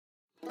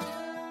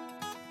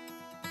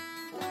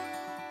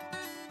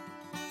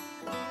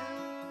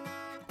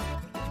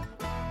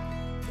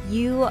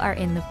You are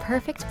in the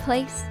perfect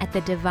place at the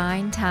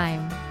divine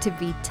time to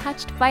be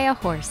touched by a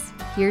horse.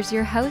 Here's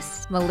your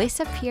hosts,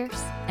 Melissa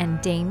Pierce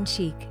and Dame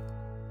Cheek.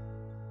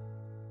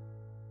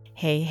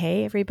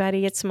 Hey,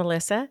 everybody, it's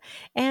Melissa,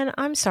 and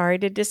I'm sorry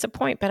to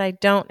disappoint, but I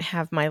don't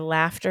have my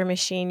laughter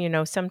machine. You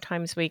know,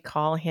 sometimes we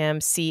call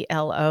him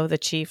CLO, the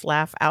Chief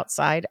Laugh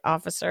Outside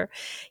Officer.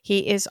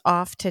 He is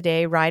off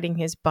today riding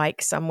his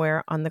bike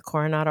somewhere on the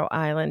Coronado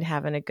Island,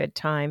 having a good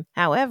time.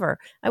 However,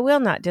 I will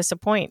not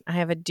disappoint. I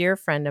have a dear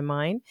friend of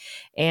mine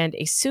and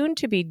a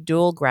soon-to-be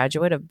dual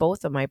graduate of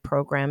both of my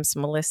programs,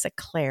 Melissa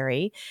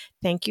Clary.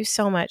 Thank you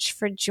so much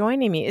for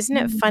joining me. Isn't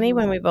it funny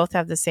when we both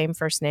have the same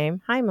first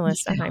name? Hi,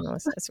 Melissa. Hi,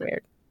 Melissa. It's weird.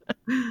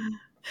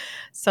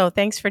 So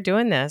thanks for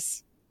doing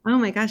this. Oh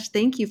my gosh,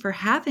 thank you for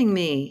having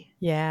me.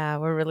 Yeah,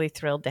 we're really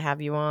thrilled to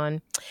have you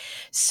on.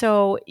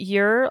 So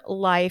your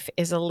life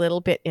is a little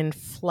bit in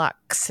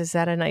flux. Is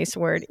that a nice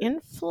word?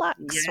 In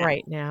flux Yeah.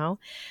 right now,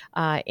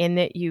 in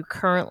that you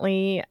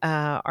currently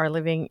are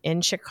living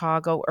in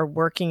Chicago or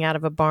working out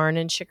of a barn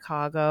in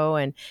Chicago,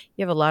 and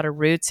you have a lot of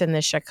roots in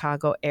the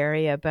Chicago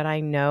area. But I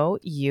know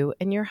you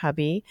and your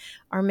hubby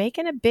are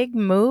making a big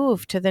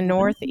move to the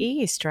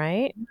Northeast,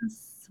 right?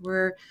 Yes,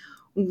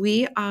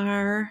 we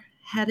are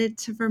headed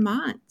to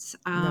Vermont,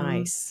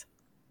 Nice.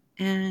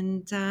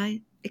 and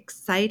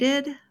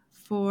excited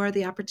for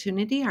the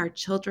opportunity. Our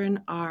children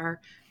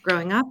are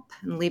growing up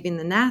and leaving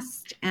the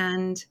nest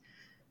and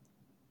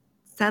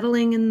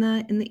settling in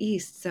the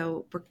East.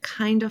 So we're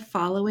kind of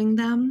following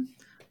them,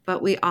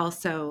 but we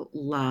also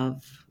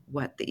love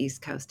what the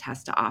East Coast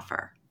has to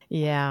offer.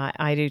 Yeah,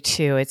 I do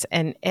too.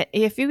 And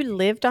if you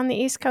lived on the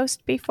East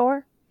Coast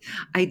before?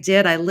 I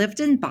did. I lived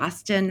in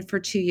Boston for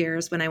 2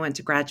 years when I went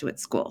to graduate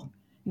school.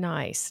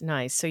 Nice,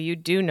 nice. So you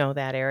do know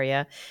that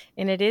area,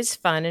 and it is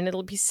fun, and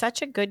it'll be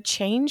such a good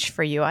change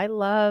for you. I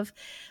love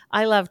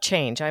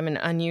change. I'm an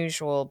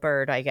unusual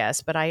bird, I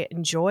guess, but I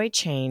enjoy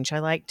change. I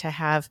like to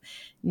have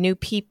new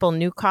people,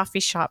 new coffee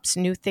shops,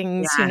 new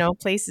things, Yeah,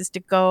 places to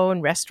go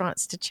and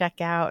restaurants to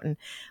check out, and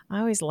I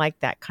always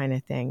like that kind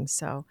of thing.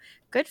 So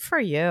good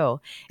for you.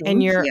 And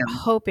thank you're you.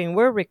 hoping,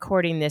 we're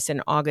recording this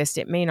in August.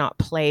 It may not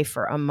play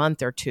for a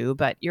month or two,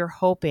 but you're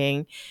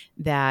hoping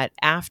that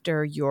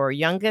after your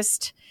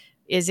youngest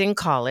is in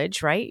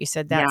college, right? You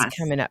said that's Yes,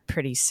 coming up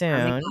pretty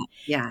coming soon. up.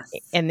 Yes,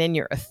 And then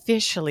you're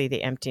officially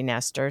the empty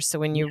nester. So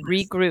when you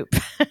yes, regroup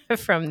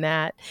from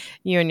that,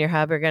 you and your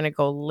hub are going to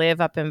go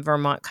live up in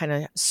Vermont, kind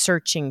of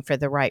searching for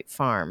the right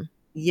farm.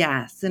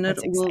 yes. And it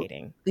That's will,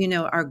 exciting.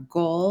 our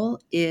goal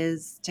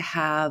is to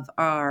have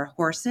our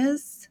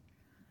horses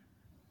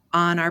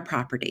on our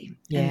property.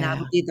 And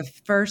that'll Yeah. be the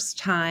first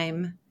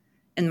time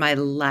in my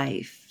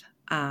life.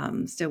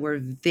 So we're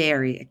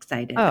very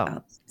excited Oh,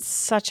 about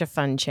such a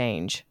fun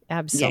change. Yes.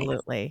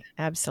 Absolutely.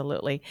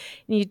 Absolutely.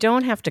 And you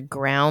don't have to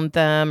ground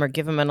them or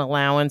give them an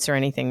allowance or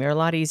anything. They're a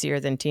lot easier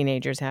than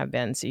teenagers have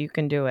been. So you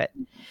can do it.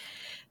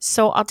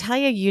 So I'll tell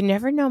you, you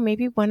never know.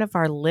 Maybe one of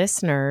our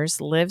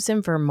listeners lives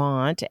in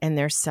Vermont and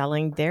they're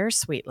selling their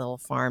sweet little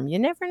farm. You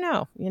never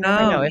know. You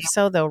never Oh, know. If yeah.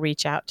 so, they'll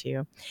reach out to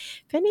you.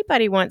 If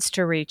anybody wants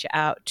to reach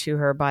out to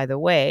her, by the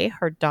way,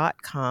 her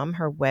 .com,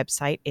 her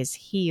website is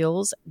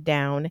Heels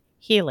Down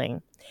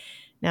Healing.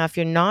 Now, if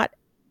you're not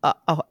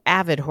a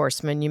avid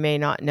horseman, you may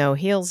not know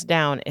Heels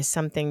Down is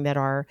something that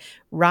our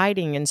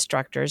riding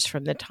instructors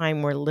from the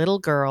time we're little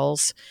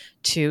girls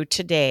to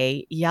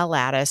today yell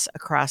at us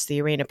across the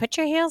arena, put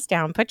your heels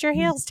down, put your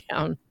heels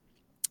down.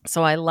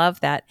 So I love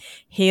that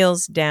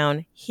Heels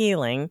Down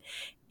Healing.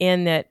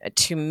 In that,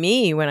 to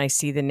me, when I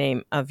see the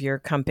name of your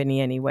company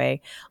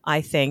anyway,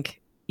 I think,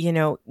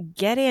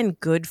 get in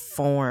good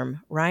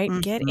form, right?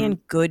 Get Mhm. in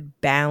good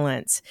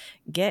balance,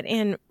 get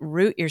in,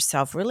 root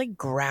yourself, really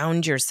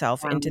ground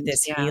yourself into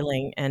this Yeah.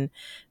 healing. And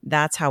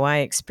that's how I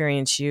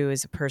experience you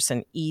as a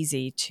person,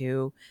 easy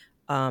to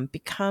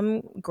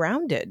become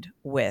grounded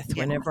with.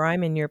 Yeah. Whenever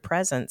I'm in your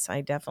presence,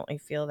 I definitely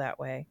feel that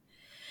way.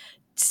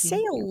 Say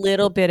Thank a you.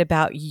 little bit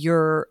about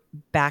your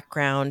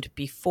background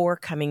before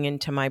coming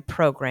into my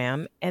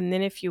program, and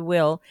then, if you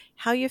will,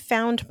 how you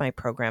found my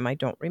program. I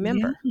don't Yeah.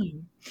 remember.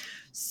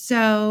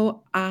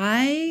 So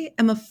I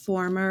am a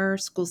former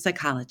school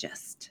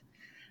psychologist,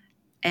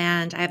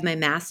 and I have my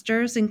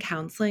master's in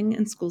counseling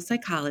and school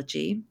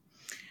psychology.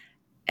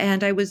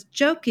 And I was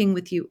joking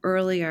with you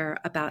earlier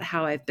about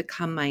how I've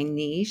become my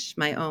niche,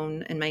 my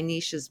own, and my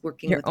niche is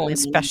working Your with own women.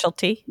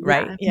 specialty,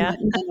 right? Yeah, Yeah.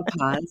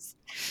 menopause.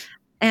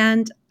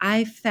 And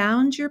I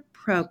found your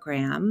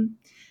program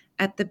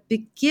at the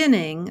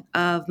beginning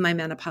of my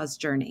menopause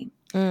journey.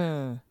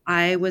 Mm.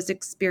 I was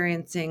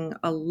experiencing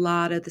a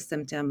lot of the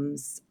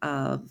symptoms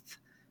of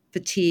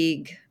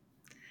fatigue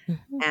Mhm.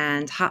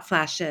 and hot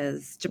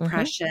flashes, Mhm.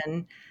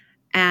 depression.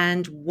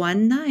 And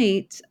one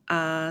night,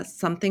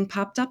 something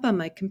popped up on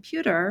my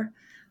computer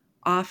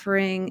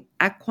offering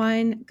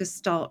equine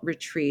gestalt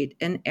retreat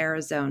in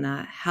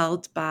Arizona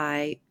held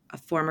by a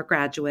former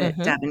graduate,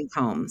 Mhm. Devin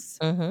Combs.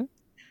 Mhm.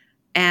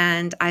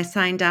 And I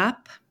signed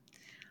up.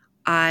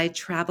 I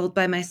traveled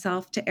by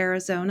myself to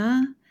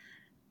Arizona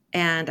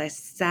and I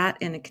sat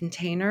in a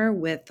container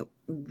with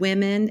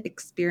women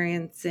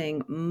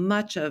experiencing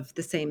much of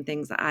the same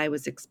things I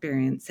was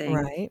experiencing.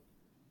 Right.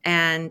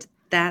 And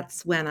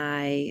that's when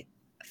I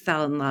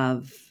fell in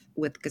love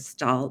with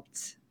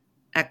Gestalt,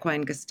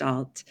 equine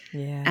Gestalt.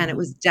 And Yeah. it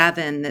was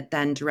Devin that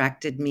then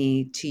directed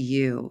me to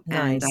you. And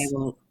I Nice.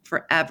 will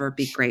forever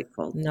be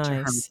grateful to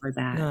her Nice. for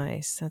that.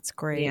 Nice. That's Yeah.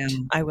 great.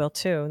 I will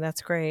too.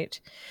 That's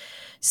great.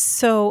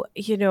 So,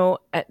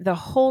 the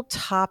whole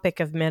topic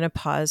of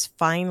menopause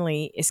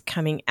finally is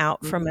coming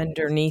out from Mhm.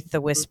 underneath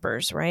the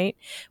whispers, right?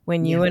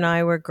 When you Yeah. and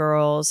I were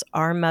girls,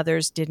 our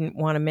mothers didn't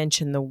want to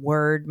mention the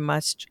word,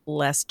 much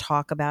less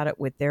talk about it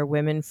with their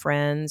women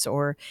friends,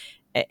 or,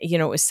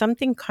 it was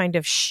something kind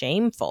of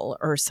shameful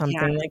or Yeah.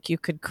 something like you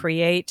could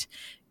create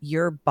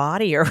your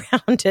body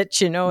around it.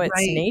 It's Right.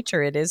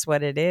 nature. It is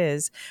what it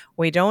is.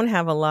 We don't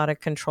have a lot of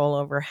control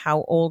over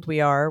how old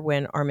we are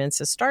when our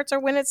menses starts or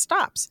when it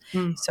stops.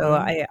 So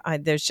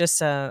Mhm. there's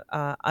just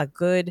a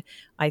good,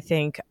 I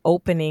think,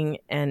 opening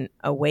and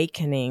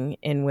awakening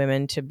in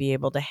women to be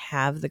able to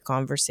have the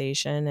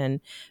conversation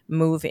and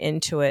move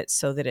into it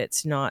so that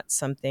it's not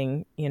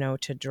something,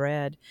 to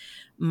dread.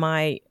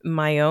 My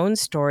own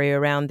story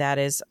around that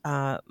is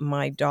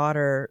my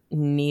daughter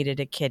needed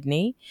a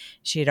kidney.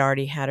 She had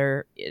already had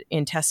her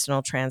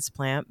intestinal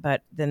transplant,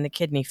 but then the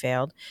kidney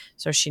failed,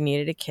 so she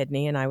needed a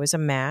kidney, and I was a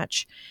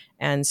match.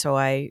 And so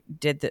I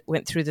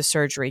went through the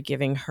surgery,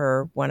 giving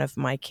her one of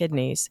my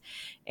kidneys.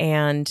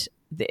 And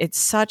it's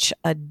such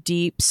a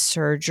deep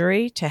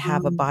surgery to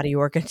have a Mm. body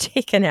organ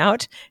taken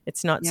out.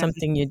 It's not Yeah.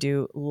 something you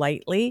do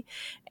lightly.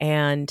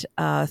 And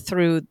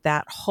through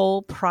that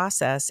whole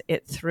process,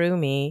 it threw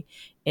me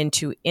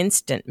into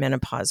instant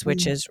menopause,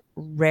 which Mm. is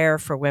rare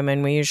for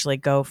women. We usually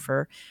go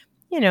for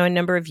a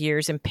number of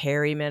years in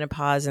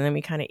perimenopause, and then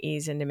we kind of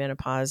ease into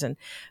menopause and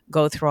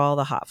go through all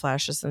the hot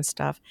flashes and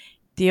stuff.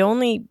 The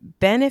only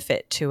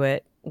benefit to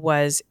it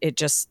was it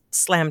just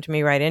slammed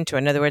me right into it.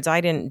 In other words, I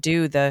didn't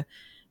do the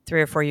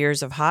 3 or 4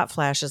 years of hot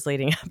flashes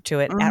leading up to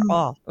it at Mm.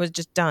 all. It was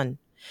just done.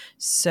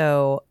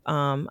 So,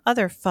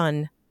 other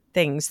fun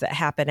things that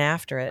happen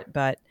after it,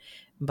 but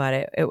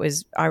it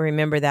was. I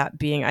remember that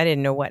being. I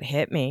didn't know what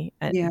hit me.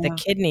 The Yeah.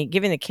 kidney,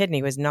 giving the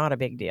kidney was not a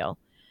big deal.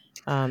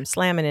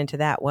 Slamming into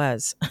that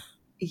was.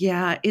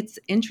 Yeah. It's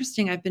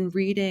interesting. I've been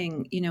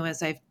reading,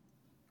 as I've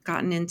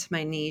gotten into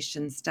my niche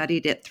and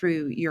studied it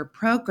through your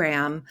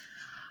program.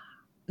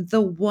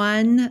 The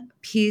one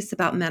piece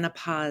about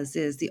menopause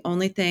is the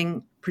only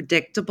thing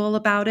predictable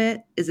about it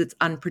is its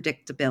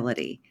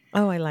unpredictability.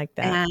 Oh, I like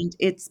that. And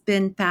it's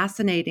been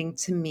fascinating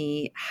to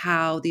me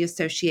how the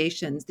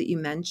associations that you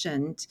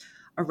mentioned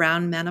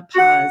around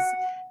menopause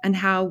and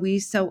how we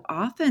so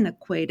often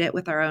equate it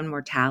with our own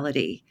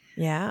mortality.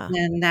 Yeah.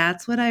 And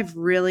that's what I've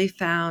really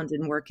found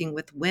in working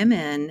with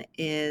women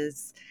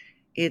is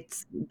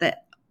it's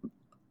that,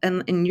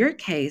 and in your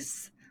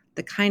case,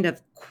 the kind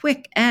of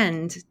quick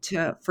end to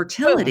Boom.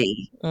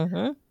 fertility,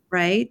 Mhm.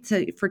 right?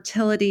 To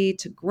fertility,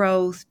 to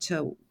growth,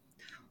 to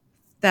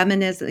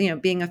feminism,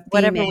 being a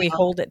Whatever we female.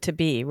 hold it to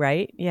be,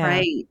 right? Yeah.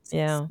 Right.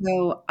 Yeah.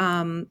 So,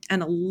 and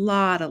a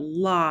lot of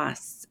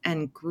loss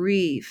and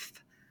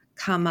grief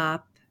come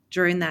up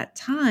during that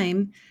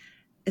time,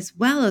 as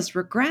well as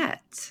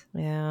regret.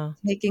 Yeah.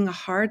 Taking a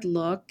hard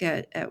look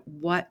at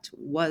what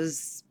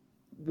was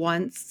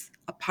once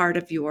a part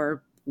of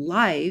your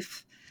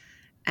life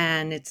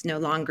and it's no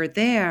longer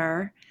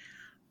there.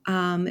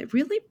 It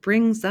really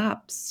brings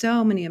up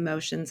so many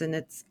emotions, and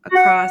it's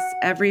across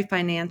every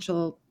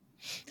financial,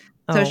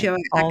 Oh, all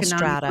socioeconomic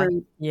strata.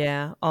 group.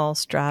 Yeah, all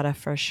strata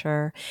for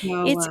sure.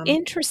 So, It's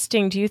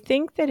interesting. Do you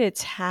think that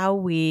it's how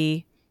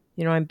we,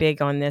 I'm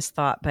big on this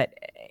thought, but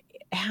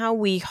how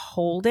we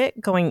hold it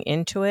going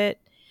into it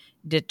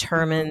mhm,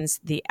 determines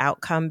the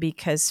outcome?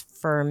 Because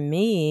for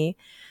me,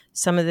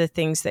 some of the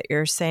things that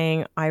you're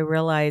saying, I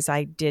realize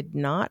I did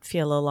not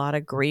feel a lot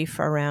of grief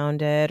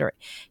around it. Or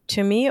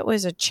to me, it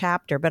was a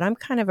chapter, but I'm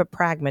kind of a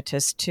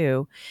pragmatist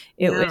too.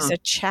 It was yeah. a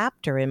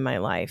chapter in my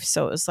life.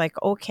 So it was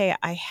like, okay,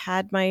 I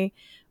had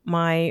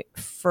my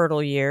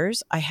fertile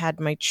years. I had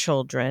my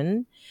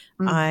children.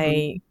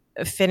 I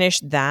Mhm.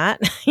 finished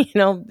that.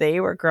 They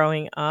were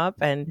growing up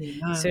and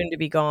Yeah. soon to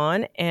be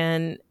gone.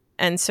 And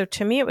so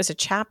to me, it was a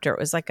chapter. It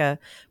was like a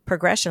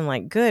progression,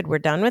 like, good, we're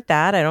done with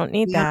that. I don't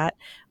need Yeah. that.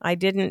 I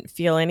didn't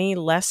feel any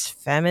less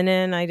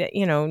feminine.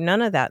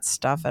 None of that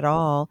stuff at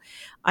all.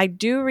 I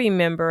do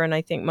remember, and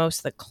I think most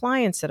of the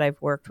clients that I've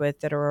worked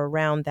with that are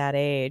around that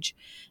age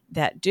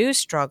that do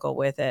struggle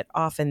with it,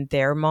 often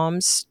their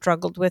moms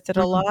struggled with it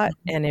a lot.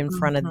 Mhm. And in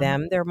front of Mhm.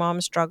 them, their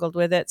moms struggled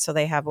with it. So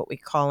they have what we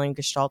call in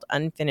Gestalt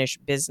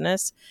unfinished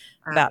business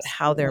about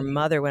how their Absolutely.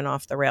 mother went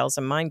off the rails.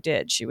 And mine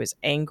did. She was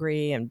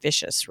angry and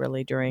vicious,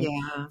 really, during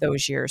Yeah.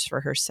 those years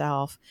for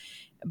herself.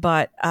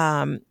 But,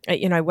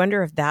 I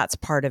wonder if that's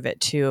part of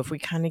it too. If we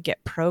kind of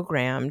get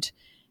programmed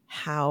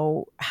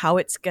how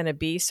it's going to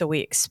be, so we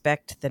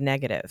expect the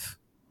negative.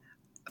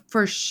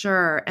 For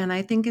sure. And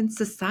I think in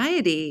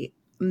society,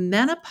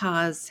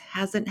 menopause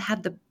hasn't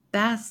had the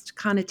best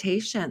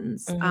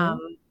connotations. Hmm.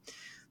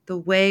 The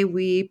way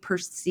we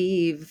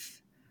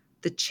perceive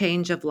the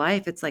change of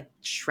life. It's like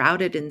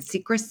shrouded in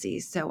secrecy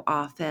so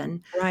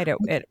often. Right.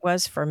 It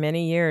was for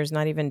many years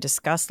not even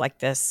discussed like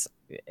this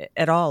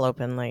at all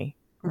openly.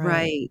 Right.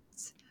 Right.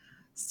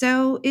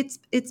 So it's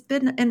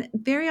been, and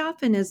very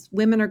often as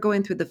women are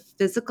going through the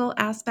physical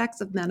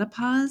aspects of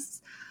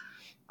menopause,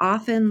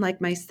 often like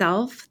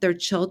myself, their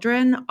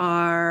children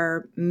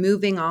are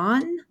moving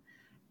on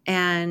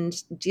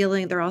and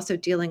they're also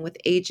dealing with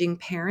aging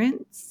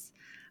parents,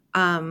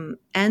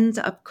 ends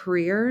of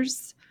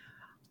careers.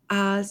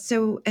 And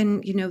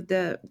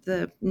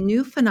the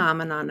new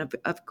phenomenon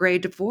of gray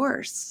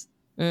divorce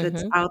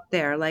that's Mm-hmm. out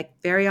there, like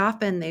very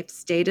often they've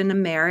stayed in a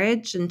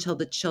marriage until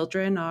the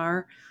children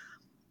are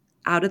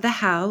out of the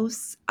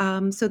house.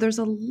 So there's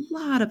a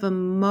lot of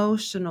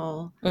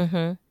emotional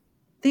Mm-hmm.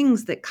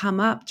 things that come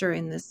up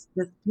during this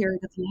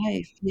period of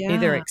life.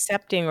 Either Yeah.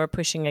 accepting or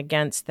pushing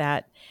against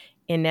that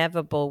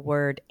inevitable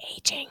word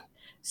aging.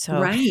 So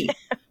Right.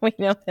 we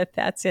know that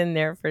that's in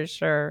there for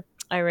sure.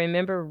 I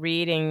remember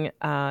reading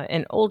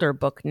an older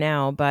book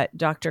now, but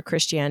Dr.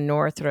 Christiane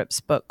Northrup's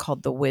book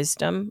called The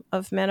Wisdom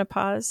of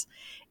Menopause.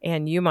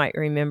 And you might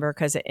remember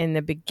because in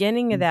the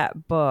beginning of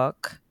that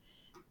book,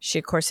 she,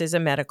 of course, is a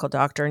medical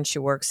doctor and she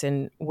works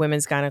in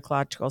women's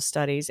gynecological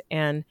studies.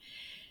 And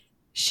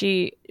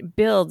she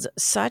builds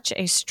such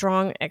a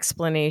strong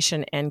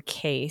explanation and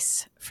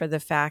case for the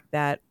fact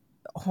that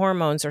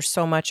hormones are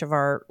so much of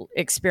our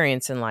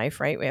experience in life,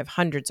 right? We have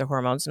hundreds of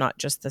hormones, not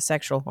just the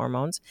sexual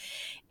hormones.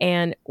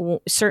 And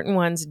certain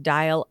ones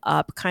dial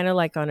up, kind of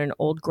like on an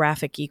old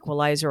graphic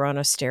equalizer on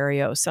a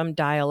stereo. Some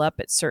dial up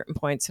at certain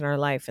points in our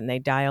life and they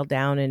dial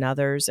down in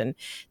others, and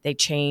they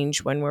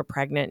change when we're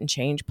pregnant and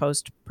change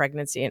post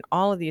pregnancy and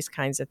all of these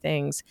kinds of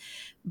things.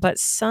 But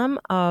some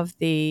of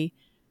the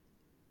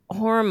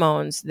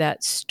hormones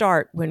that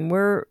start when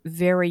we're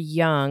very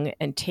young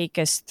and take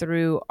us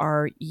through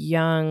our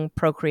young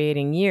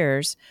procreating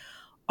years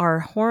are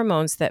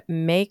hormones that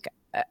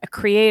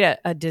create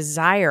a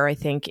desire, I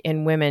think,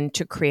 in women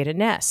to create a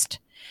nest.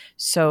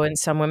 So, and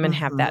some women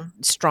have that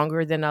Mhm.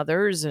 stronger than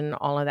others and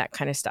all of that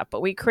kind of stuff.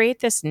 But we create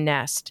this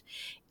nest.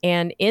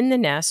 And in the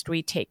nest,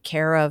 we take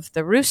care of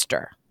the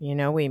rooster. You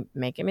know, we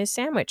make him his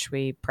sandwich,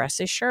 we press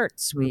his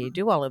shirts, we Mhm.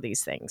 do all of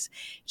these things.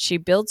 She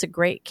builds a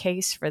great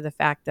case for the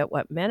fact that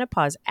what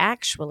menopause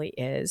actually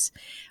is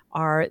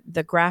are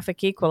the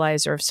graphic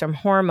equalizer of some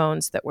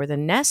hormones that were the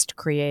nest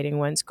creating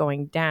ones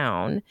going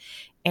down,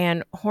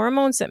 and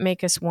hormones that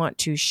make us want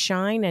to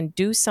shine and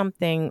do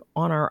something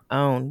on our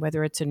own,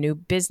 whether it's a new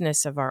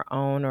business of our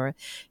own or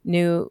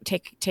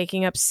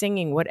taking up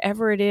singing,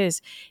 whatever it is.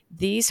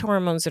 These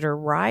hormones that are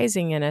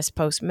rising in us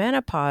post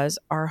menopause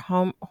are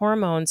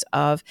hormones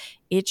of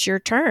it's your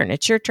turn.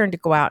 It's your turn to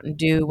go out and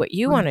do what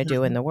you want to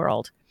do in Mhm. the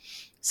world.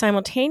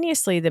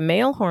 Simultaneously, the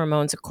male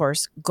hormones, of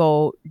course,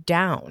 go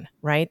down,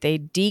 right? They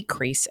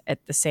decrease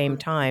at the same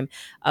time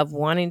of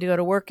wanting to go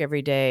to work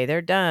every day.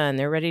 They're done,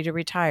 they're ready to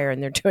retire,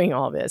 and they're doing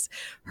all this.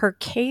 Her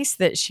case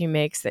that she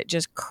makes that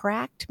just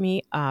cracked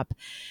me up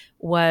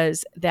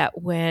was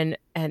that when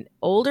an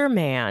older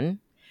man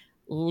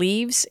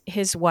leaves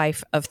his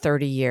wife of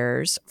 30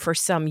 years for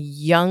some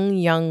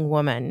young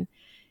woman,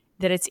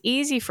 that it's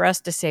easy for us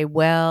to say,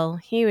 well,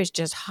 he was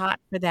just hot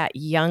for that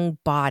young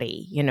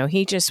body. You know,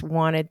 he just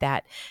wanted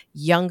that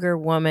younger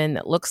woman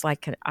that looks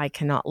like I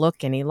cannot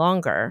look any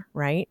longer,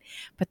 right?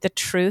 But the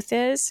truth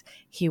is,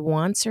 he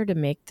wants her to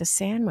make the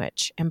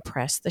sandwich and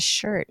press the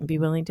shirt and be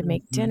willing to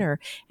make Mhm. dinner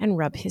and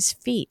rub his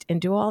feet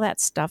and do all that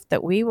stuff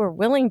that we were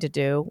willing to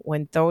do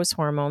when those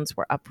hormones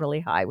were up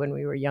really high when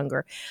we were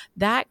younger.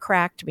 That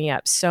cracked me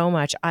up so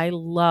much. I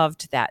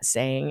loved that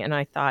saying, and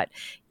I thought,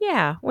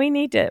 yeah, we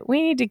need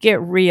to get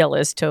real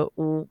as to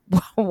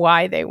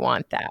why they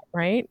want that,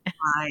 right?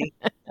 Right.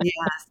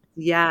 Yes.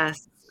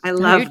 Yes. I I do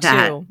love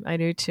that. too. I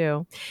do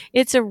too.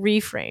 It's a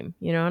reframe,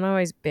 you know, and I'm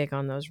always big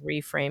on those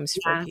reframes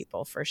for Yes.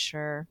 people for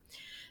sure.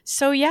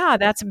 So yeah,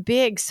 that's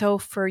big. So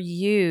for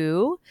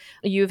you,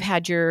 you've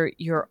had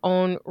your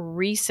own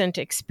recent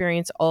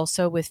experience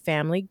also with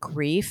family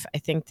grief. I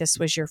think this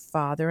was your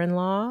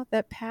father-in-law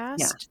that Yes.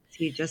 passed.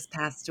 He just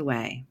passed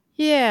away.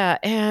 Yeah,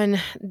 and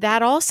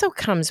that also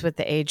comes with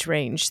the age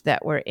range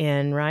that we're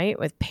in, right?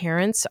 With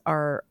parents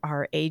are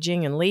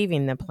aging and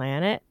leaving the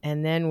planet,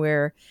 and then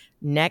we're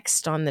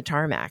next on the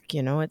tarmac.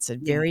 You know, it's a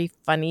Yeah. very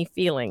funny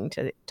feeling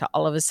to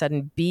all of a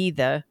sudden be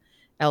the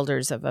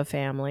elders of a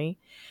family.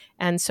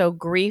 And so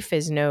grief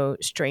is no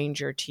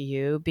stranger to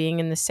you. Being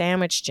in the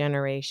sandwich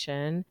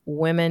generation,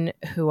 women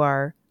who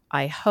are,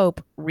 I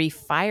hope,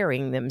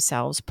 refiring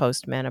themselves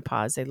post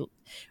menopause. They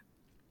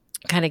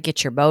kind of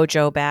get your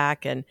mojo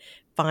back and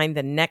find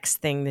the next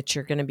thing that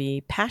you're going to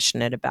be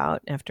passionate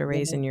about after Yeah.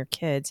 raising your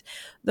kids.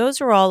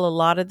 Those are all a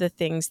lot of the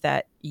things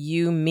that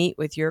you meet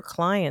with your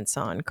clients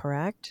on,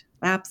 correct?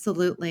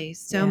 Absolutely.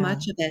 So Yeah.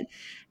 much of it.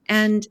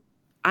 And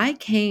I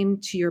came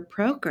to your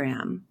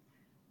program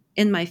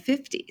in my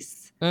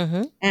 50s,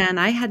 Mm-hmm. and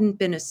I hadn't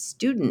been a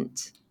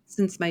student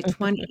since my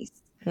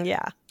 20s.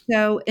 Yeah.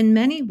 So in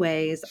many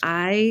ways,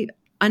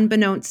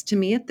 unbeknownst to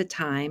me at the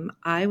time,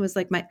 I was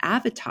like my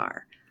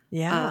avatar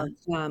Yeah.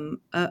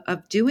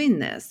 of doing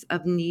this,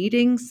 of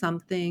needing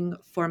something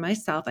for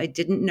myself. I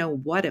didn't know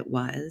what it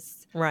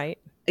was Right.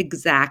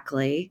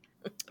 exactly,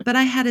 but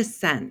I had a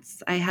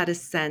sense. I had a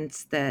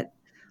sense that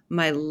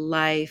my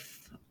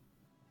lifelong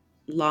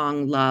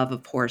love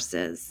of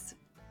horses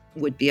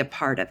would be a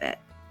part of it.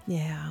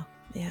 Yeah.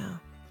 Yeah.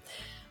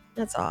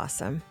 That's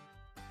awesome.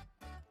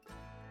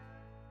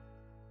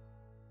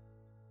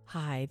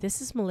 Hi,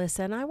 this is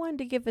Melissa, and I wanted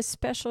to give a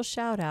special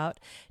shout out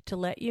to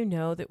let you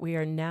know that we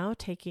are now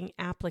taking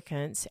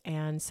applicants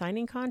and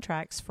signing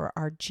contracts for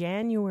our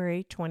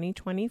January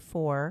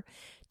 2024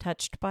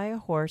 Touched by a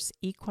Horse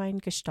Equine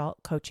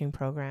Gestalt Coaching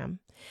Program.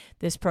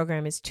 This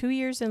program is 2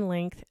 years in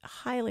length,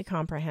 highly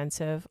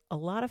comprehensive, a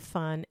lot of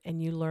fun,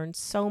 and you learn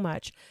so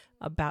much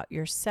about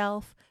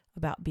yourself,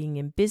 about being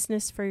in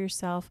business for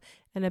yourself,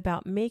 and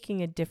about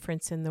making a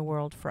difference in the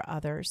world for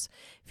others.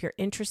 If you're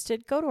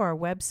interested, go to our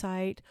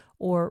website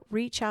or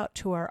reach out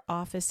to our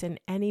office in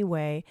any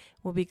way.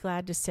 We'll be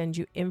glad to send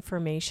you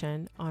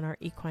information on our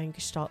Equine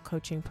Gestalt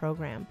Coaching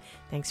Program.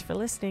 Thanks for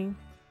listening.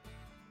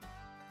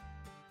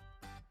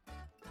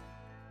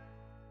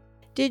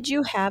 Did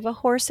you have a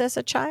horse as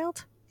a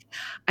child?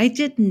 I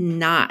did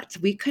not.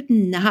 We could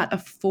not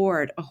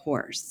afford a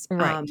horse.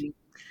 Right.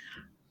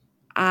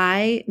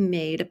 I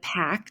made a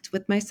pact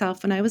with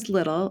myself when I was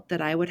little that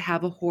I would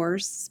have a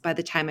horse by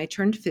the time I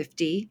turned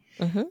 50.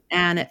 Mm-hmm.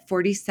 And at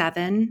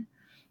 47,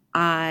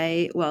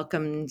 I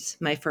welcomed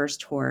my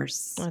first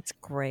horse. That's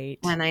great.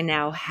 And I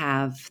now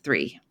have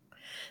 3.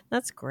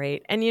 That's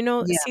great. And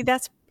Yeah. see,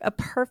 that's a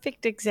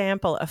perfect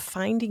example of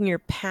finding your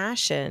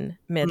passion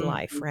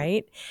midlife, Mhm.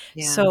 right?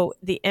 Yeah. So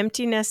the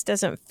emptiness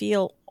doesn't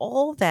feel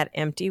all that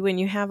empty when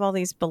you have all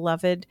these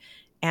beloved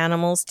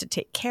animals to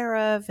take care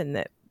of and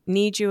that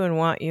need you and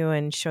want you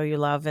and show you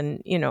love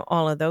and,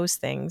 all of those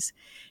things.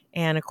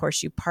 And of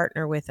course, you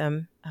partner with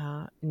them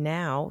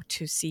now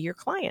to see your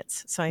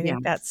clients. So I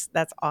think Yes.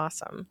 that's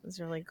awesome. It's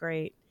really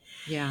great.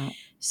 Yeah.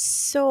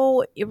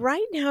 So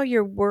right now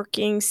you're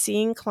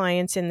seeing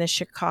clients in the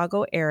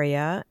Chicago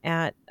area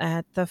at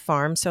the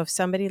farm. So if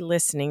somebody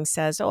listening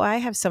says, "Oh, I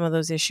have some of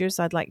those issues,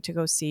 I'd like to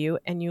go see you,"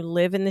 and you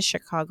live in the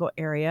Chicago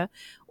area,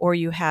 or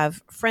you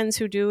have friends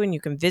who do, and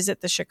you can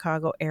visit the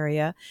Chicago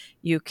area,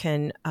 you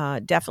can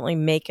definitely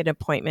make an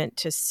appointment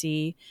to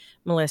see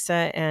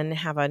Melissa and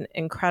have an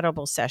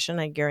incredible session.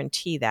 I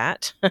guarantee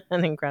that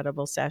an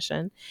incredible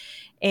session.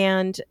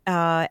 And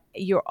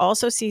you'll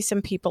also see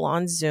some people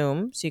on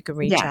Zoom, so you can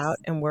reach out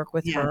Yes. and work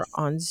with her Yes.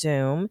 on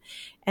Zoom.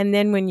 And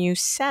then when you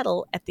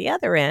settle at the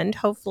other end,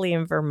 hopefully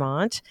in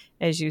Vermont,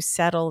 as you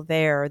settle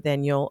there,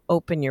 then you'll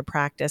open your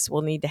practice.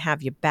 We'll need to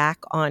have you back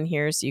on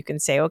here so you can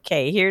say,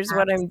 okay, here's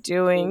what I'm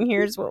doing,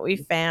 here's what we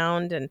Absolutely.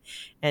 found,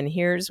 and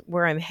here's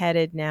where I'm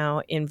headed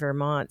now in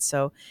Vermont.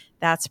 So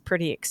that's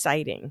pretty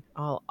exciting,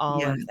 all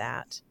Yeah. of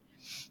that.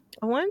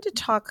 I wanted to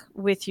talk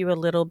with you a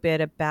little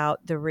bit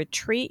about the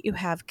retreat you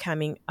have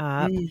coming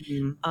up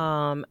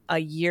Mhm. a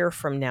year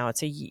from now.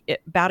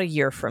 About a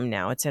year from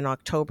now. It's in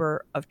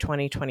October of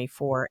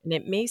 2024. And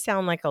it may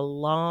sound like a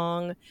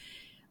long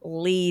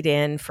lead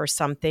in for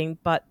something,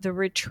 but the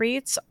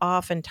retreats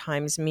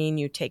oftentimes mean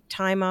you take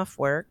time off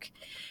work,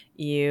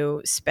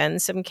 you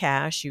spend some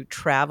cash, you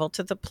travel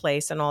to the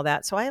place and all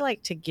that. So I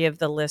like to give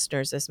the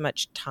listeners as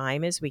much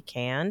time as we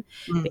can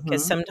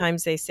because Mhm.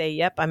 sometimes they say,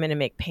 yep, I'm going to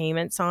make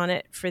payments on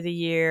it for the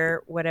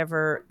year,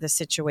 whatever the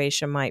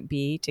situation might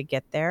be to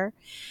get there,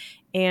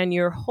 and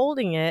you're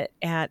holding it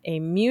at a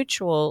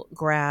mutual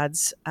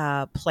grads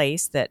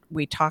place that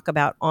we talk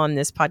about on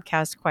this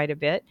podcast quite a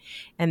bit.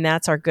 And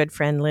that's our good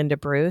friend Linda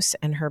Bruce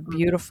and her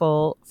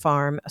beautiful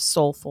farm,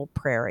 Soulful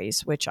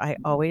Prairies, which I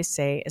always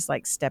say is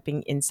like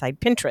stepping inside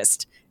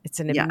Pinterest.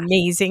 It's an Yeah.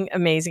 amazing,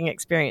 amazing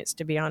experience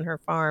to be on her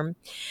farm.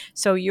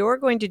 So you're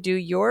going to do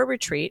your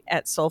retreat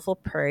at Soulful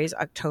Prairies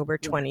October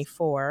Yes.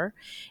 24.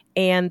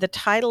 And the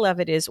title of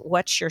it is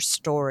What's Your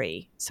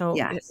Story? So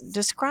Yes.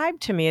 describe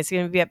to me, it's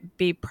going to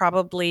be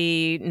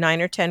probably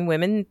 9 or 10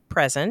 women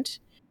present.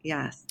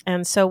 Yes.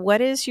 And so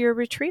what is your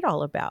retreat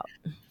all about?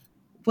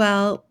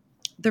 Well,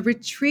 the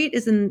retreat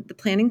is in the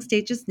planning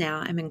stages now.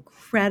 I'm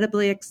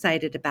incredibly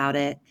excited about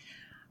it.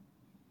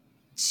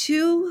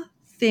 2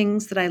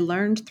 things that I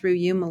learned through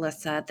you,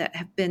 Melissa, that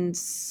have been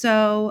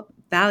so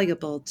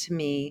valuable to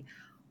me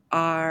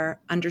are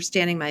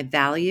understanding my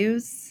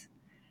values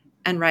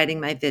and writing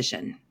my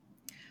vision.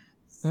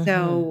 Mm-hmm.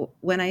 So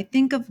when I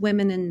think of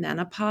women in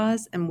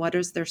menopause and what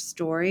is their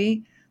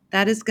story,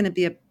 that is going to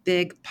be a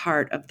big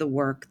part of the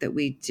work that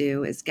we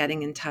do is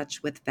getting in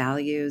touch with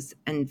values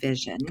and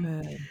vision.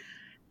 Good.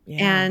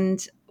 Yeah.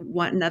 And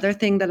one another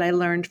thing that I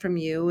learned from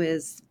you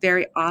is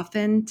very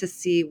often to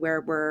see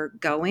where we're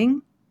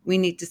going, we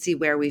need to see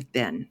where we've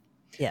been.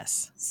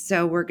 Yes.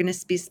 So we're going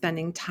to be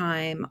spending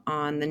time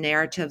on the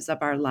narratives of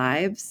our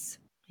lives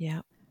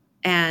Yeah.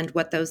 and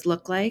what those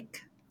look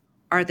like.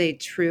 Are they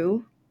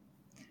true?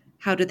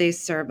 How do they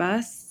serve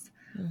us?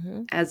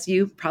 Mm-hmm. As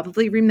you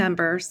probably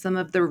remember, some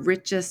of the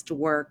richest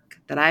work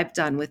that I've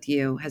done with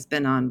you has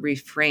been on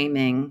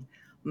reframing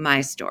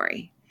my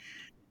story.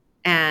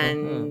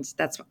 Mm-hmm. And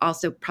that's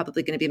also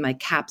probably going to be my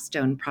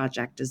capstone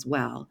project as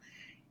well.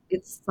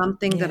 It's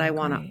something that Yeah, I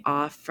want to great.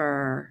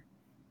 offer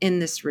in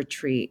this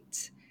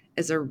retreat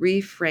as a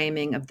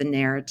reframing of the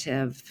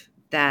narrative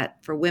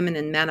that for women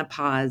in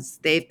menopause,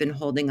 they've been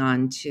holding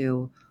on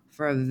to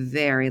for a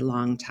very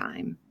long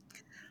time.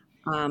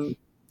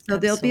 So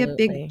there'll be a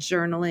big Absolutely.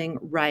 journaling,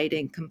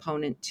 writing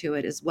component to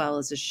it, as well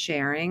as a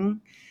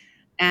sharing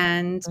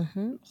and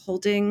Mm-hmm.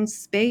 holding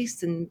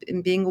space and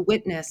being a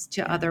witness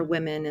to other Yeah.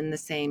 women in the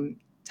same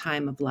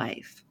time of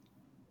life.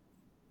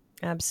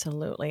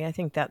 Absolutely. I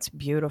think that's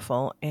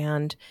beautiful.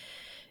 And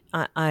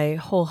I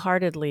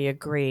wholeheartedly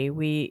agree.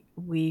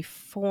 We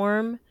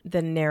form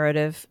the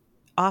narrative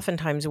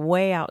oftentimes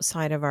way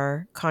outside of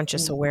our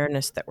conscious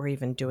awareness that we're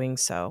even doing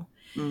so.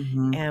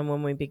 Mm-hmm. And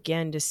when we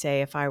begin to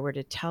say, if I were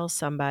to tell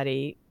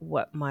somebody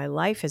what my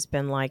life has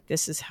been like,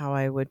 this is how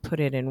I would put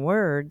it in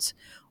words,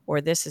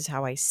 or this is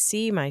how I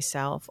see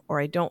myself,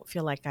 or I don't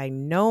feel like I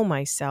know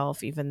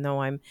myself, even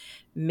though I'm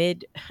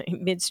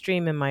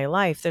midstream in my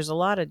life. There's a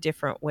lot of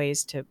different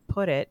ways to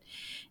put it.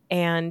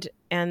 And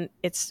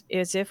it's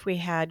as if we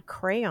had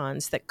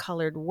crayons that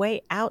colored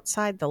way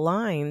outside the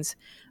lines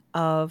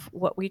of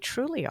what we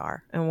truly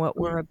are and what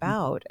we're Mm-hmm.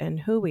 about and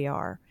who we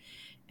are.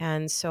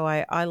 And so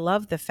I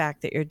love the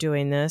fact that you're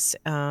doing this.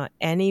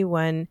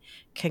 Anyone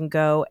can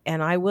go.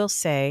 And I will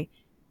say,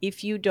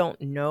 if you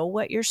don't know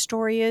what your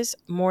story is,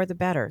 more the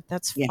better.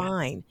 That's Yes.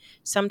 fine.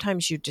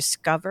 Sometimes you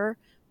discover,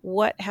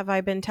 what have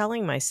I been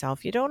telling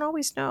myself? You don't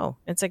always know.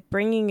 It's like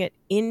bringing it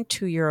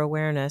into your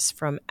awareness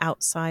from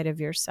outside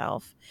of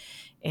yourself.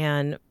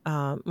 And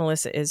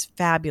Melissa is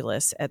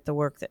fabulous at the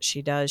work that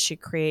she does. She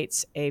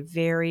creates a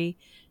very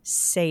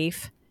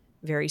safe,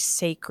 very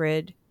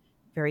sacred,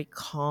 very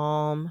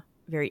calm,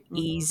 very Mm-hmm.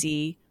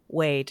 easy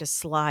way to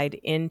slide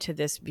into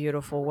this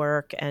beautiful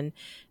work and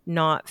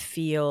not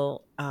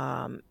feel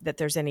that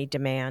there's any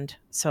demand.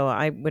 So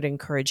I would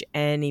encourage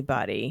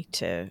anybody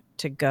to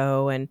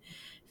go and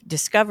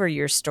discover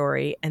your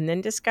story and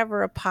then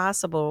discover a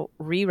possible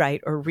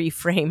rewrite or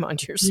reframe on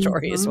your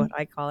story is Mm-hmm. what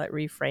I call it,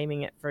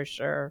 reframing it for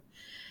sure.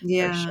 For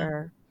Yeah.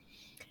 sure.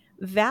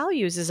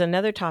 Values is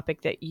another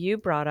topic that you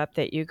brought up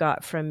that you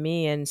got from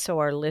me, and so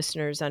our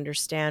listeners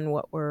understand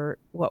what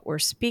we're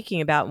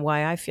speaking about and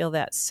why I feel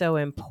that's so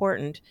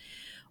important.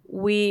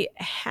 We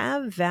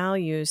have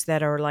values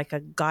that are like a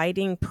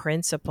guiding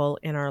principle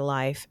in our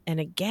life. And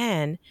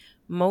again,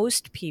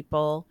 most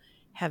people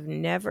have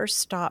never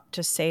stopped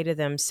to say to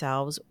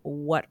themselves,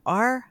 what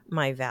are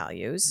my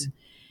values?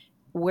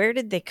 Where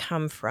did they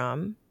come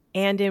from?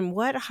 And in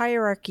what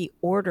hierarchy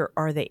order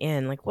are they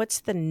in? Like,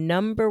 what's the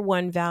number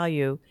one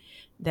value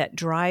that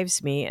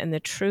drives me? And the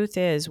truth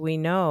is, we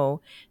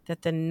know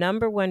that the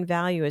number one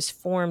value is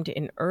formed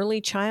in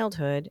early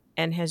childhood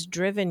and has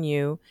driven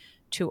you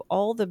to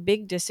all the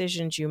big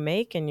decisions you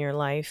make in your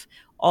life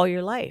all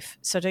your life.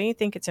 So, don't you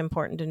think it's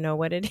important to know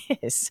what it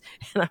is?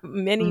 And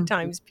many Mm-hmm.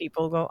 times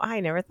people go, I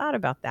never thought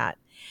about that,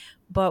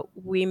 but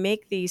we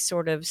make these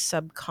sort of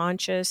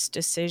subconscious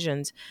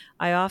decisions.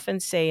 I often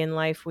say in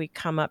life, we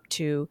come up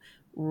to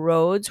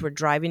roads, we're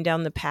driving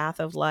down the path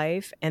of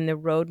life, and the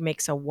road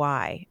makes a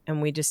Y,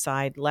 and we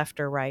decide left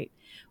or right.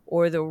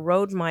 Or the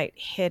road might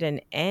hit an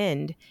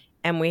end,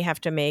 and we have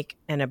to make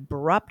an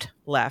abrupt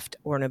left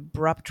or an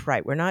abrupt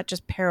right. We're not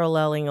just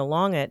paralleling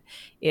along it,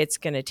 it's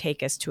going to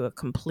take us to a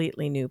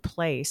completely new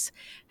place.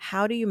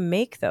 How do you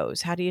make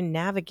those? How do you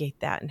navigate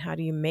that? And how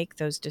do you make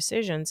those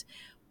decisions?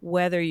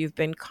 Whether you've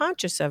been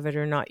conscious of it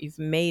or not, you've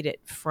made it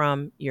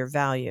from your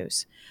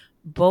values.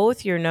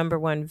 Both your number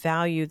one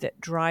value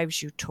that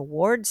drives you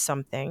towards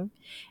something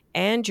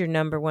and your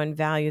number one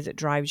value that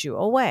drives you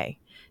away.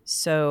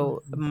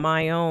 So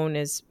my own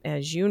is,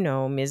 as you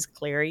know, Ms.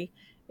 Clary,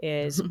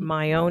 is Mm-hmm.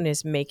 my own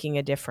is making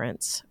a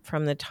difference.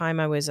 From the time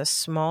I was a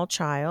small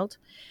child,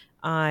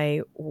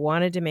 I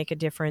wanted to make a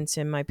difference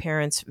in my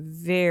parents'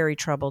 very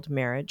troubled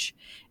marriage.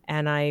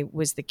 And I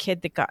was the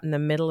kid that got in the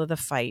middle of the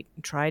fight,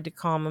 tried to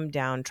calm them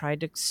down,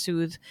 tried to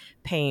soothe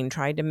pain,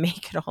 tried to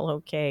make it all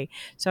okay.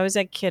 So I was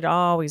that kid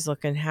always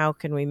looking, how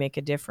can we make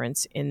a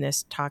difference in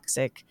this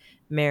toxic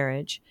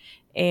marriage?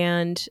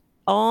 And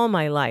all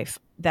my life,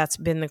 that's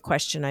been the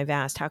question I've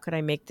asked. How could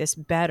I make this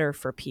better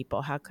for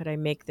people? How could I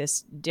make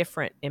this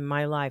different in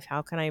my life?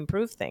 How can I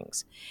improve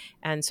things?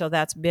 And so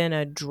that's been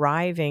a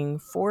driving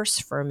force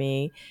for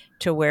me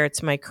to where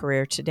it's my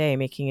career today,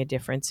 making a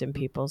difference in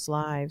people's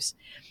lives.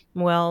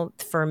 Well,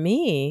 for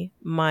me,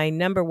 my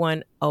number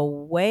one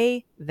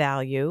away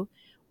value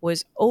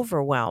was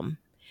overwhelm.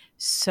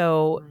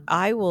 So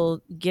I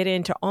will get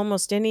into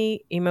almost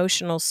any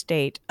emotional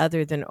state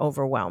other than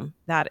overwhelm.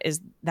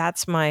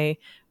 That's my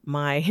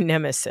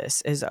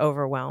nemesis is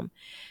overwhelm.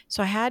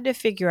 So I had to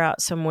figure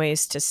out some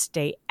ways to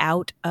stay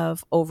out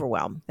of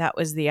overwhelm. That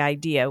was the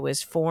idea,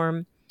 was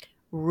form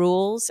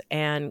rules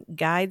and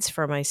guides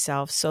for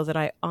myself so that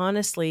I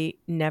honestly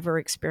never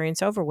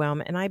experience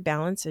overwhelm. And I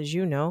balance, as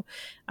you know,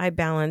 I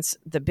balance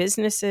the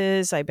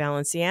businesses, I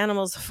balance the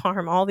animals, the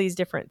farm, all these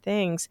different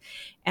things.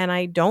 And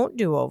I don't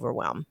do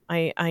overwhelm.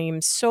 I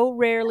am so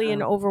rarely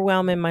in Oh,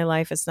 overwhelm in my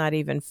life. It's not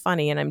even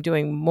funny. And I'm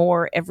doing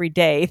more every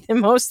day than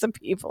most of the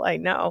people I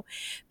know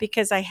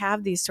because I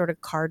have these sort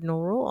of cardinal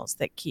rules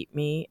that keep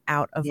me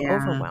out of yeah.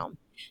 overwhelm.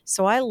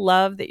 So I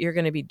love that you're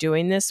going to be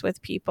doing this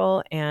with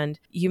people, and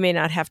you may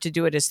not have to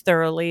do it as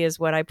thoroughly as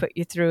what I put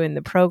you through in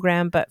the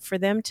program, but for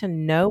them to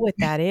know what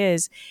that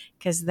is,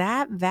 because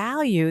that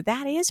value,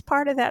 that is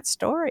part of that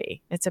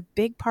story. It's a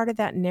big part of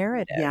that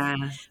narrative. Yeah.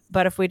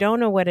 But if we don't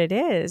know what it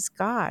is,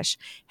 gosh,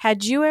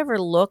 had you ever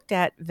looked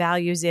at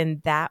values in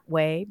that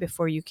way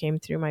before you came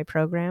through my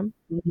program?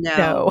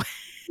 No.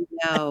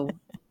 No, no.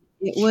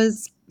 It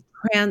was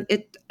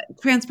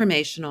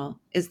transformational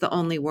is the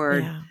only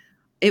word. Yeah.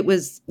 It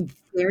was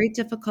very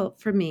difficult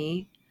for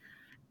me,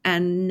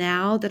 and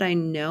now that I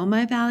know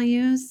my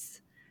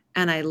values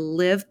and I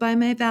live by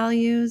my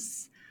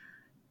values,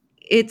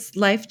 it's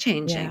Yeah.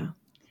 life-changing.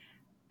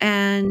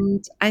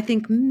 And I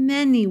think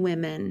many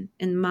women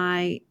in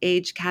my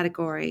age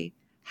category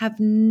have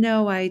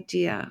no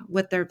idea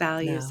what their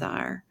values No.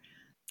 are.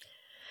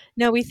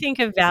 No, we think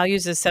of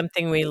values as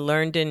something we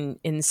learned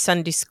in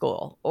Sunday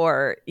school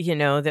or,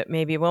 that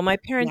maybe, well, my Yeah.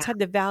 parents had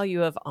the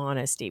value of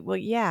honesty. Well,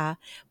 yeah,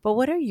 but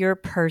what are your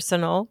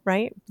personal,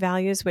 right,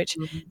 values, which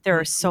there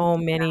are Mhm. so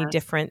many Yes.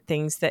 different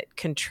things that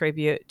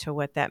contribute to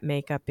what that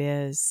makeup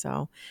is.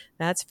 So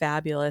that's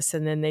fabulous.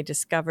 And then they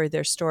discover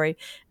their story.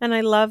 And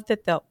I love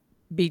that they'll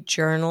be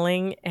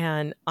journaling.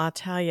 And I'll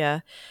tell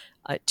you,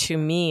 to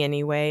me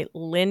anyway,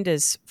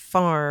 Linda's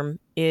farm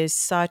is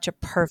such a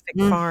perfect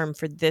Mm, farm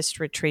for this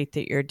retreat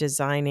that you're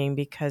designing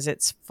because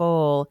it's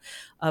full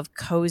of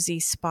cozy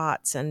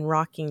spots and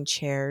rocking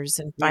chairs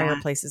and yeah,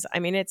 fireplaces. I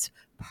mean, it's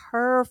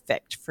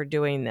perfect for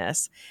doing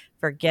this,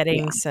 for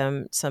getting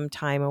yeah. some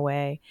time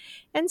away.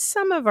 And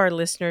some of our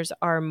listeners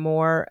are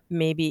more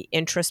maybe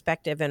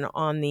introspective and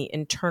on the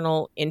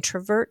internal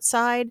introvert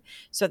side.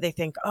 So they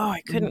think, oh,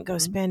 I couldn't go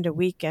Mhm. spend a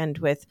weekend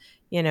with,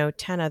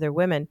 10 other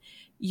women.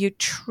 You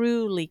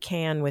truly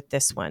can with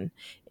this one.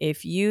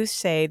 If you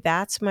say,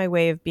 that's my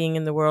way of being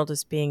in the world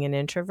as being an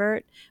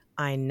introvert,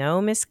 I know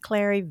Miss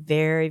Clary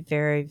very,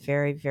 very,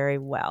 very, very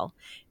well.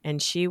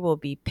 And she will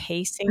be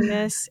pacing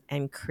this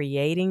and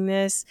creating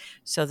this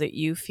so that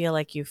you feel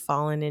like you've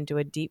fallen into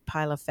a deep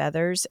pile of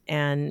feathers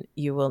and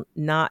you will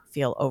not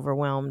feel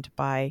overwhelmed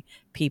by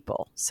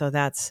people. So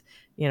that's,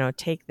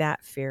 take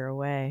that fear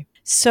away.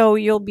 So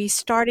you'll be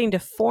starting to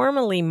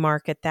formally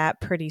market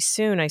that pretty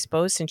soon, I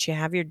suppose, since you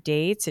have your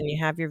dates and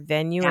you have your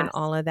venue and Yes,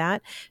 all of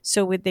that.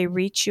 So would they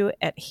reach you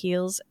at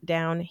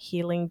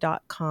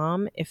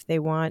heelsdownhealing.com if they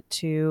want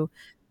to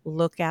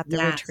look at the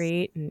yes.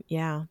 retreat? And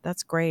yeah,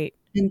 that's great.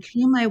 And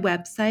through my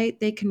website,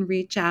 they can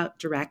reach out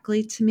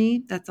directly to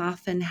me. That's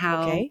often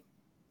how Okay.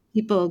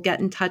 people get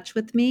in touch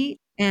with me,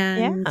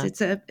 and Yeah.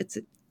 it's a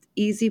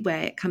easy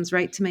way. It comes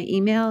right to my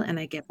email, and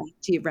I get back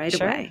to you right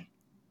Sure. away.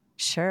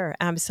 Sure,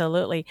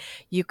 absolutely.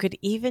 You could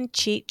even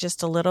cheat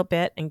just a little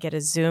bit and get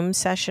a Zoom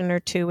session or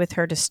two with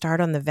her to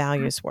start on the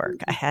values work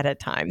Absolutely. ahead of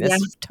time. This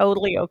is Yes,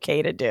 totally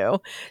okay to do.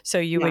 So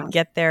you would yes,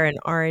 get there and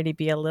already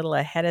be a little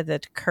ahead of the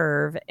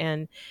curve.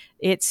 And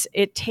it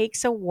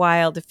takes a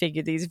while to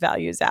figure these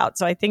values out.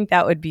 So I think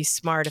that would be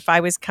smart. If I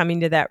was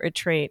coming to that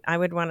retreat, I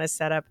would want to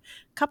set up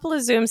a couple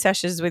of Zoom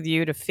sessions with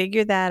you to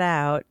figure that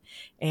out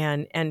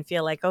and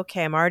feel like,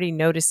 okay, I'm already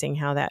noticing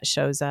how that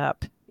shows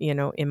up,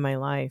 in my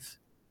life.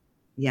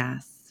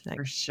 yes, That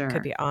for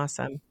could be sure.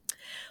 awesome.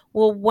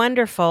 Well,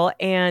 wonderful.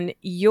 And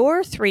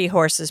your 3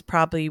 horses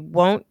probably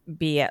won't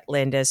be at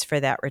Linda's for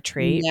that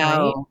retreat, right?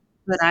 No,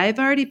 but I've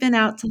already been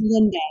out to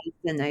Linda's,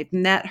 and I've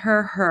met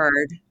her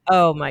herd.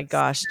 Oh my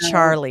gosh, So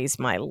Charlie's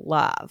my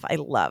love. I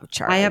love I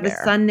Charlie have a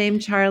Bear. son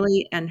named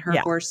Charlie and her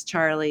Yeah. horse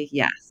Charlie.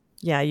 Yes.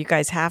 Yeah, you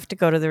guys have to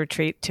go to the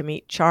retreat to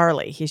meet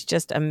Charlie. He's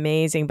just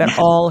amazing, but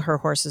all her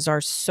horses are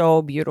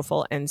so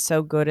beautiful and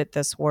so good at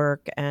this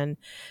work. And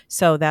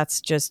so that's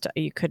just,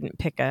 you couldn't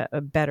pick a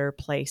better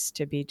place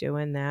to be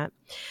doing that.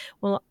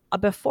 Well,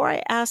 before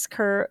I ask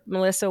her,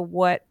 Melissa,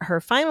 what her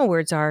final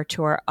words are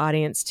to our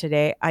audience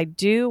today, I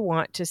do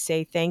want to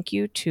say thank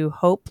you to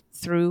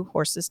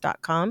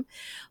HopeThroughHorses.com.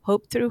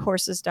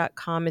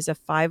 HopeThroughHorses.com is a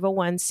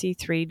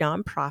 501c3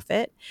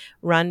 nonprofit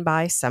run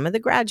by some of the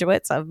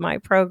graduates of my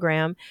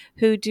program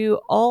who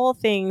do all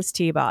things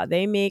TBA.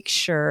 They make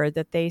sure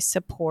that they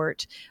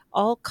support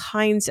all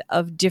kinds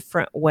of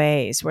different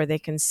ways where they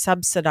can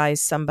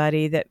subsidize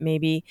somebody that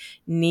maybe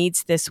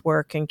needs this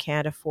work and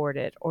can't afford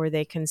it, or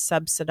they can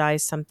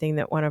subsidize something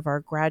that one of our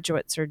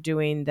graduates are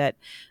doing that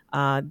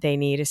they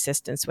need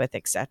assistance with,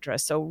 etc.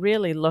 So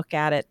really look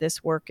at it.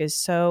 This work is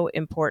so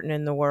important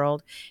in the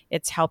world.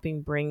 It's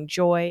helping bring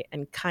joy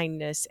and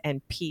kindness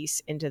and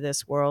peace into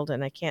this world,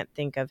 and I can't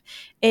think of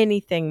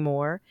anything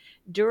more.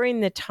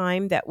 During the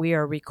time that we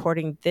are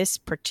recording this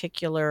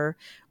particular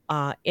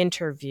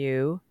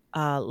interview,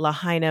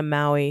 Lahaina,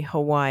 Maui,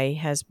 Hawaii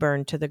has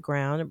burned to the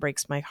ground. It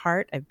breaks my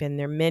heart. I've been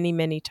there many,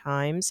 many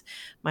times.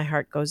 My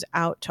heart goes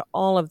out to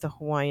all of the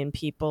Hawaiian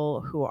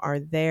people who are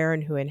there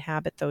and who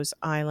inhabit those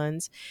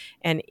islands.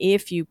 And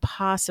if you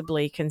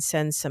possibly can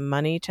send some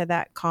money to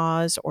that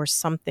cause or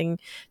something,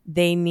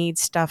 they need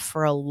stuff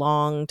for a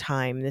long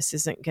time. This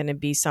isn't going to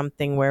be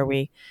something where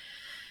we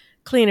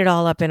clean it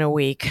all up in a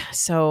week.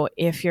 So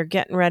if you're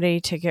getting ready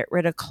to get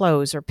rid of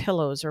clothes or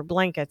pillows or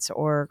blankets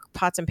or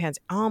pots and pans,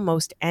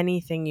 almost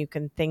anything you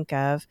can think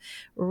of,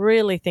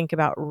 really think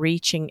about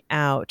reaching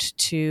out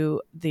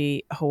to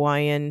the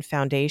Hawaiian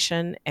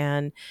Foundation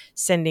and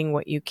sending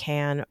what you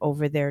can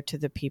over there to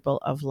the people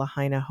of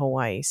Lahaina,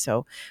 Hawaii.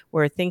 So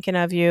we're thinking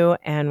of you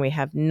and we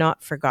have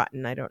not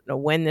forgotten. I don't know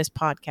when this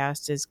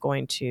podcast is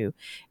going to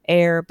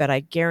air, but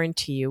I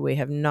guarantee you we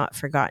have not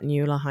forgotten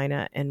you,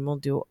 Lahaina, and we'll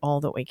do all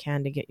that we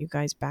can to get you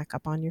guys back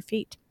up on your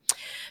feet.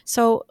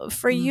 So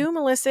for you,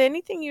 Melissa,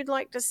 anything you'd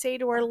like to say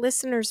to our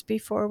listeners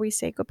before we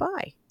say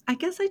goodbye? I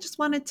guess I just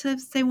wanted to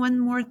say one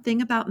more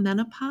thing about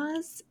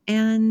menopause.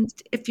 And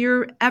if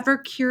you're ever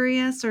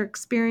curious or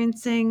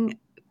experiencing,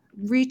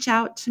 reach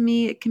out to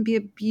me. It can be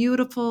a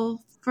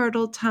beautiful,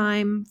 fertile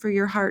time for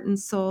your heart and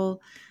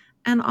soul.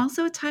 And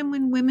also a time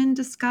when women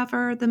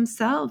discover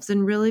themselves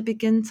and really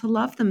begin to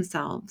love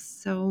themselves.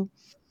 So,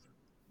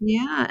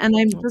 yeah. And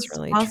I That's just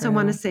really also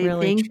want to true. say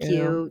Really thank true.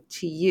 you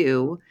to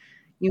you.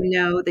 You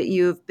know that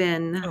you've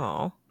been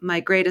Oh, my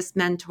greatest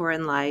mentor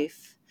in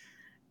life.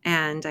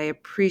 And I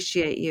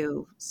appreciate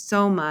you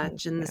so thank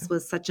much. And this you.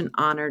 was such an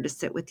honor to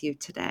sit with you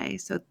today.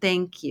 So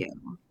thank you.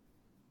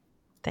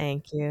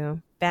 Thank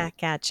you.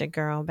 Back at you,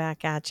 girl.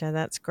 Back at you.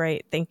 That's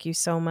great. Thank you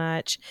so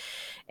much.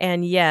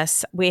 And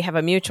yes, we have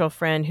a mutual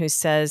friend who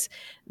says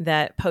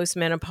that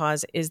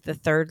postmenopause is the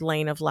third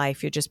lane of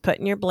life. You're just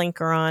putting your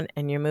blinker on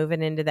and you're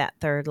moving into that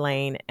third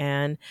lane.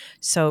 And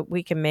so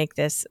we can make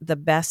this the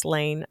best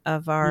lane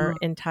of our Mm,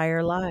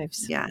 entire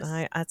lives. yes.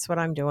 That's what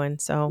I'm doing.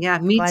 So Yeah,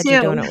 me glad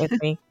you're too. doing it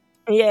with me.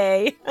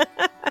 Yay.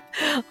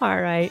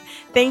 All right.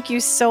 Thank you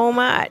so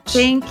much.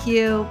 Thank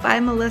you. Bye,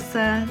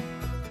 Melissa.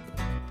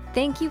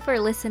 Thank you for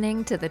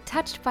listening to the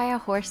Touched by a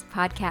Horse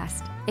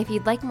podcast. If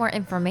you'd like more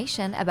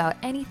information about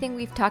anything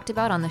we've talked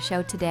about on the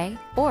show today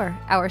or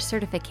our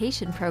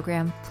certification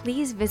program,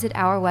 please visit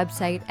our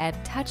website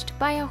at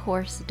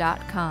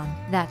touchedbyahorse.com.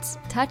 That's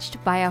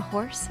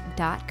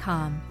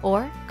touchedbyahorse.com.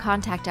 Or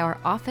contact our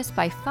office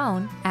by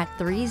phone at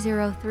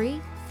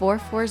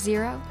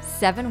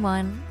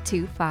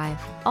 303-440-7125.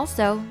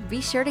 Also,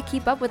 be sure to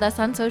keep up with us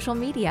on social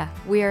media.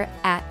 We're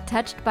at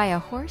Touched by a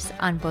Horse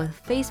on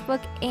both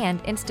Facebook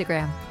and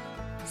Instagram.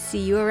 See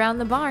you around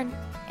the barn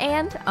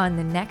and on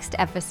the next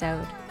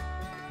episode.